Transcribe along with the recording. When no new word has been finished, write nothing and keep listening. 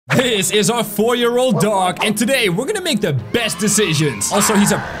This is our 4-year-old dog, and today we're gonna make the best decisions. Also,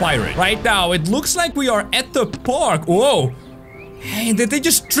 he's a pirate. Right now, it looks like we are at the park. Whoa. Hey, did they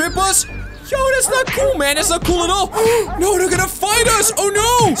just trip us? Yo, that's not cool, man. That's not cool at all. No, they're gonna fight us. Oh,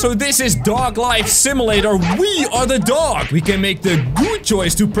 no. So this is Dog Life Simulator. We are the dog. We can make the good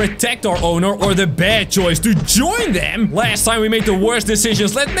choice to protect our owner or the bad choice to join them. Last time we made the worst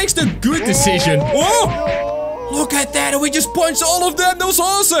decisions. Let's make the good decision. Whoa. Look at that. And we just punched all of them. That was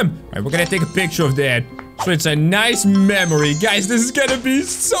awesome. All right, we're gonna take a picture of that. So it's a nice memory. Guys, this is gonna be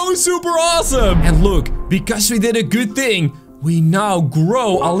so super awesome. And look, because we did a good thing, we now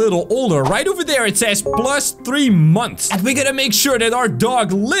grow a little older. Right over there it says +3 months. And we're gonna make sure that our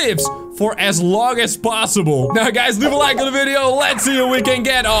dog lives for as long as possible. Now guys, leave a like on the video. Let's see if we can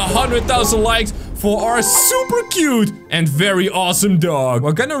get 100,000 likes for our super cute and very awesome dog.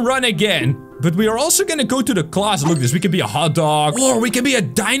 We're gonna run again. But we are also gonna go to the closet. Look at this, we can be a hot dog. Or we can be a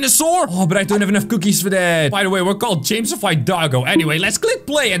dinosaur. Oh, but I don't have enough cookies for that. By the way, we're called Jamesify Doggo. Anyway, let's click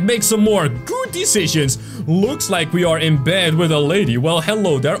play and make some more good decisions. Looks like we are in bed with a lady. Well,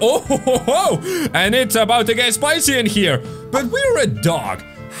 hello there. Oh, ho, ho, ho. And it's about to get spicy in here. But we're a dog.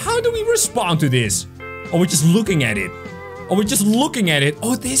 How do we respond to this? Oh, we're just looking at it. Oh, we're just looking at it.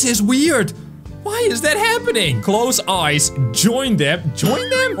 Oh, this is weird. Why is that happening? Close eyes, join them,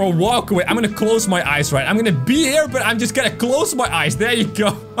 or walk away. I'm gonna close my eyes, right? I'm gonna be here, but I'm just gonna close my eyes. There you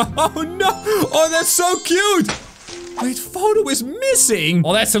go. Oh no, oh that's so cute. Wait, photo is missing.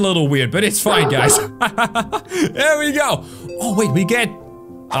 Oh, that's a little weird, but it's fine, guys. There we go. Oh wait, we get,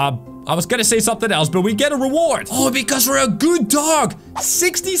 I was gonna say something else, but we get a reward. Oh, because we're a good dog.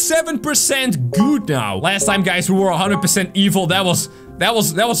 67% good now. Last time, guys, we were 100% evil. That was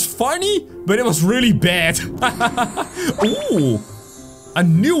funny, but it was really bad. Ooh, a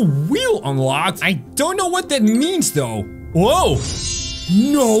new wheel unlocked. I don't know what that means though. Whoa,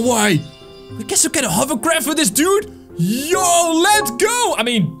 no way. I guess we get a hovercraft for this dude. Yo, let's go. I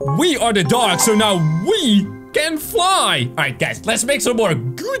mean, we are the dog, so now we can fly. All right, guys, let's make some more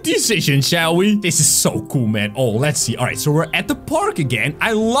good decisions, shall we? This is so cool, man. Oh, let's see. All right, so we're at the park again.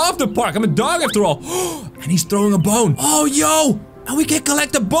 I love the park. I'm a dog after all. And he's throwing a bone. Oh, yo. And we can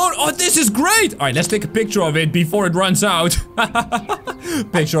collect a bone. Oh, this is great. All right, let's take a picture of it before it runs out.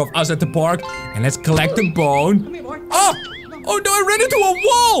 Picture of us at the park. And let's collect the bone. Oh, oh no, I ran into a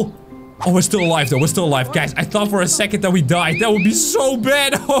wall. Oh, we're still alive though. We're still alive. Guys, I thought for a second that we died. That would be so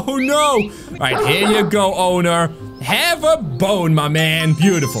bad. Oh no. All right, here you go, owner. Have a bone, my man.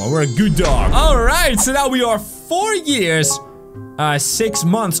 Beautiful. We're a good dog. All right, so now we are 4 years, 6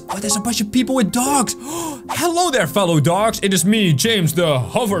 months. Oh, there's a bunch of people with dogs. Hello there, fellow dogs. It is me, James, the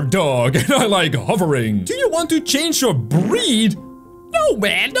hover dog, and I like hovering. Do you want to change your breed? No,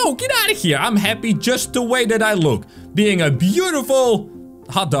 man. No, get out of here. I'm happy just the way that I look. Being a beautiful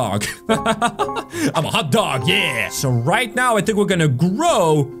hot dog. I'm a hot dog, yeah. So right now, I think we're gonna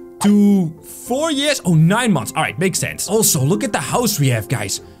grow to 4 years. Oh, 9 months. All right, makes sense. Also, look at the house we have,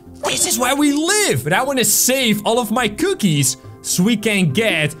 guys. This is where we live. But I want to save all of my cookies so we can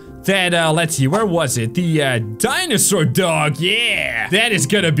get that, let's see, where was it? The, dinosaur dog, yeah. That is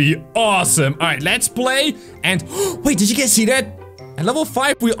gonna be awesome. All right, let's play. And, wait, did you guys see that? At level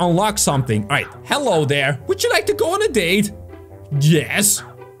 5, we unlock something. All right, hello there. Would you like to go on a date? Yes.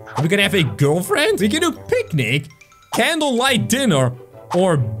 Are we gonna have a girlfriend? We can do picnic, candlelight dinner,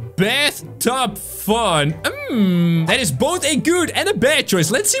 or bathtub fun. That is both a good and a bad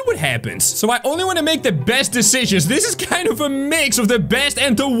choice. Let's see what happens. So I only want to make the best decisions. This is kind of a mix of the best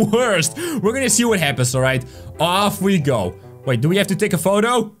and the worst. We're gonna see what happens, all right? Off we go. Wait, do we have to take a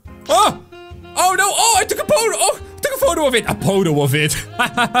photo? Oh! Oh no! Oh, I took a photo! Oh, I took a photo of it! A photo of it!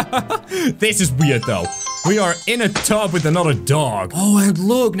 This is weird though. We are in a tub with another dog. Oh, and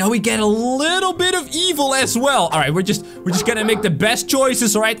look, now we get a little bit of evil as well. All right, we're just gonna make the best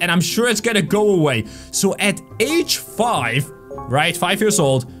choices, all right? And I'm sure it's gonna go away. So at age 5, right, 5 years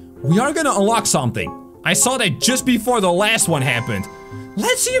old, we are gonna unlock something. I saw that just before the last one happened.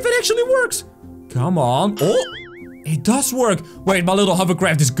 Let's see if it actually works. Come on. Oh, it does work. Wait, my little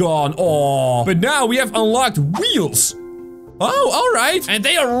hovercraft is gone. Oh, but now we have unlocked wheels. Oh, all right. And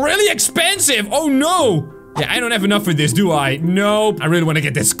they are really expensive. Oh, no. Yeah, I don't have enough for this, do I? Nope. I really want to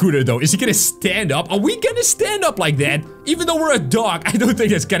get that scooter, though. Is he gonna stand up? Are we gonna stand up like that? Even though we're a dog, I don't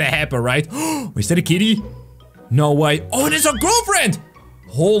think that's gonna happen, right? Wait, is that a kitty? No way. Oh, there's a girlfriend.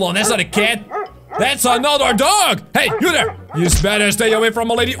 Hold on, that's not a cat. That's another dog. Hey, you there. You better stay away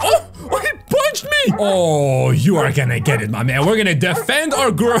from a lady. Oh, he punched me. Oh, you are gonna get it, my man. We're gonna defend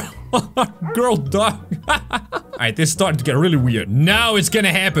our girl. Girl dog. Alright, this is starting to get really weird. Now it's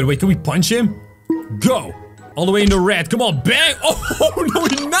gonna happen. Wait, can we punch him? Go. All the way in the red. Come on, bang. Oh, no,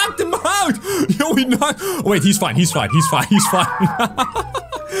 he knocked him out. Yo, he knocked. Oh, wait, he's fine. He's fine. He's fine. He's fine.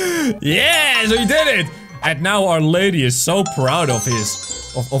 Yeah, so he did it. And now our lady is so proud of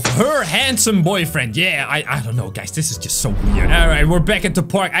her handsome boyfriend. Yeah, I don't know, guys. This is just so weird. All right, we're back at the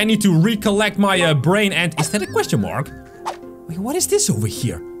park. I need to recollect my brain. And is that a question mark? Wait, what is this over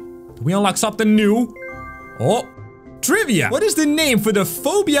here? Do we unlock something new? Oh. Trivia. What is the name for the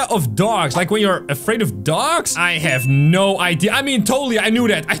phobia of dogs? Like when you're afraid of dogs? I have no idea. I mean, totally, I knew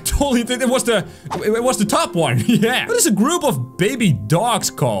that. I totally did. It was the top one. Yeah. What is a group of baby dogs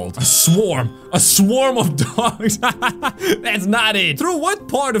called? A swarm. A swarm of dogs. That's not it. Through what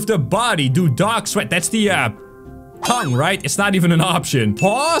part of the body do dogs sweat? That's the, tongue, right? It's not even an option.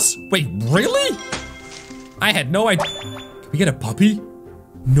 Paws? Wait, really? I had no idea. Can we get a puppy?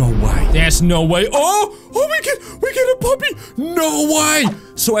 No way. There's no way. Oh, we get a puppy. No way.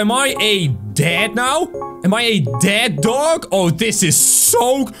 So am I a dad now? Am I a dad dog? Oh, this is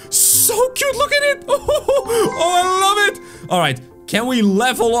so cute. Look at it. Oh, I love it. All right. Can we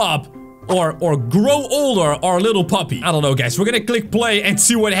level up or grow older our little puppy? I don't know, guys. We're gonna click play and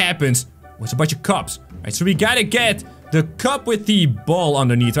see what happens. What's a bunch of cups? All right, so we gotta get the cup with the ball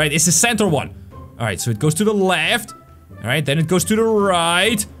underneath, right? It's the center one. All right, so it goes to the left. Alright, then it goes to the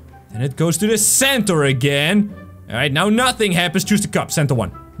right. Then it goes to the center again. Alright, now nothing happens. Choose the cup. Center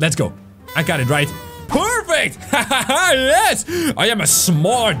one. Let's go. I got it right. Perfect! Yes! I am a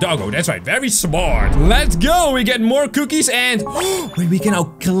smart doggo. That's right. Very smart. Let's go. We get more cookies and... wait, we can now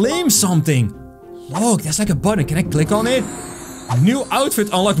claim something. Look, that's like a button. Can I click on it? New outfit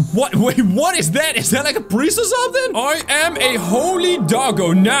unlocked. What? Wait, what is that? Is that like a priest or something? I am a holy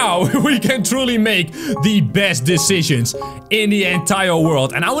doggo. Now we can truly make the best decisions in the entire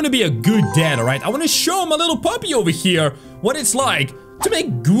world. And I want to be a good dad, alright? I want to show my little puppy over here what it's like to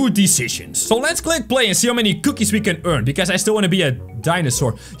make good decisions. So let's click play and see how many cookies we can earn, because I still want to be a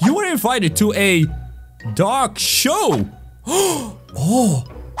dinosaur. You were invited to a dog show. Oh,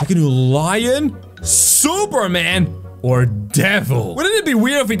 I can do lion, Superman, or devil. Wouldn't it be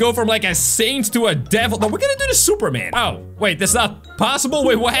weird if we go from like a saint to a devil? No, we're gonna do the Superman. Oh, wait, that's not possible?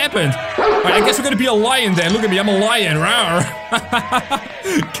 Wait, what happened? All right, I guess we're gonna be a lion then. Look at me, I'm a lion.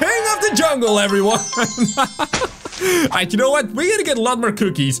 King of the jungle, everyone. Alright, you know what? We're gonna get a lot more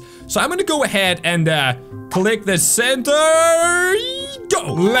cookies. So I'm gonna go ahead and click the center.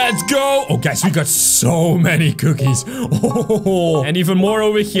 Go! Let's go! Oh, guys, we got so many cookies. Oh, and even more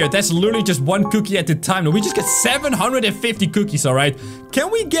over here. That's literally just one cookie at a time. No, we just got 750 cookies, alright? Can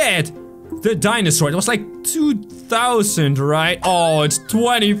we get the dinosaur? It was like 2,000, right? Oh, it's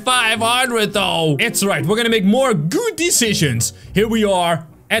 2,500 though. It's right. We're gonna make more good decisions. Here we are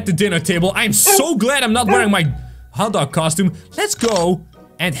at the dinner table. I'm so glad I'm not wearing my hot dog costume. Let's go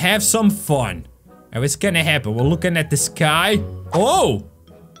and have some fun. And what's gonna happen? We're looking at the sky. Oh!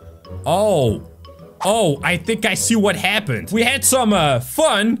 Oh. Oh, I think I see what happened. We had some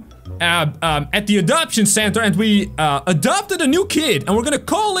fun at the adoption center, and we adopted a new kid, and we're gonna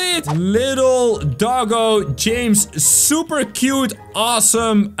call it Little Doggo James. Super cute,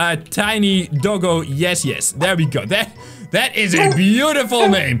 awesome, tiny doggo. Yes, yes. There we go. That is a beautiful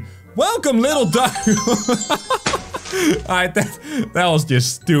name. Welcome, little doggo. Alright, that was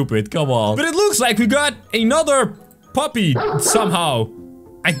just stupid. Come on. But it looks like we got another puppy somehow.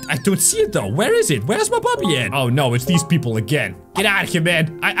 I don't see it though. Where is it? Where's my puppy at? Oh no, it's these people again. Get out of here,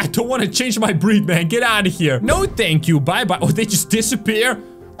 man. I don't want to change my breed, man. Get out of here. No, thank you. Bye-bye. Oh, they just disappear?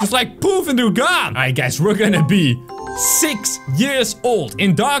 Just like poof and they're gone. Alright, guys, we're gonna be 6 years old.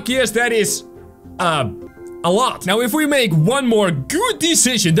 In dog years, that is, a lot. Now, if we make one more good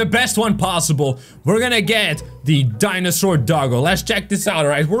decision, the best one possible, we're gonna get the dinosaur doggo. Let's check this out,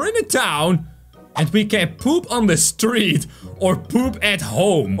 alright? We're in a town, and we can poop on the street, or poop at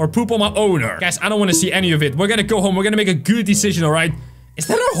home, or poop on my owner. Guys, I don't want to see any of it. We're gonna go home. We're gonna make a good decision, alright? Is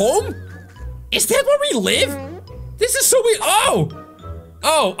that our home? Is that where we live? This is so weird.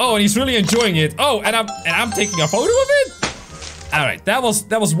 Oh, and he's really enjoying it. Oh, and I'm taking a photo of it? Alright, that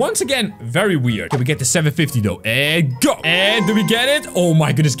was once again very weird. Can we get the 750 though? And go! And do we get it? Oh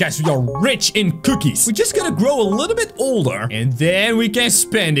my goodness, guys, we are rich in cookies. We just gotta grow a little bit older, and then we can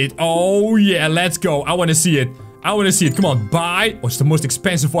spend it. Oh yeah, let's go. I wanna see it. I wanna see it. Come on, buy. Oh, it's the most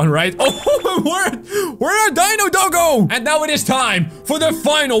expensive one, right? Oh, we're a dino doggo! And now it is time for the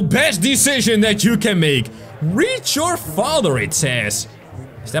final best decision that you can make. Reach your father, it says.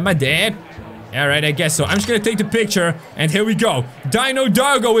 Is that my dad? Alright, I guess so. I'm just gonna take the picture, and here we go. Dino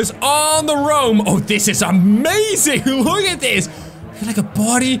Doggo is on the roam. Oh, this is amazing. Look at this. Like a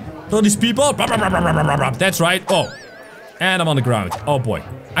party. All these people. That's right. Oh. And I'm on the ground. Oh, boy.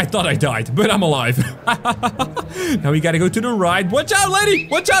 I thought I died, but I'm alive. Now we gotta go to the right. Watch out, lady!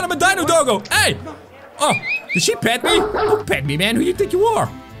 Watch out, I'm a dino doggo! Hey! Oh, did she pet me? Don't pet me, man. Who do you think you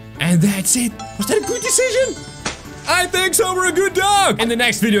are? And that's it. Was that a good decision? I think so. We're a good dog. In the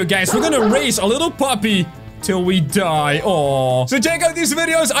next video, guys, we're gonna raise a little puppy till we die. Aww. So check out these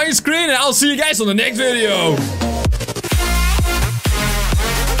videos on your screen, and I'll see you guys on the next video.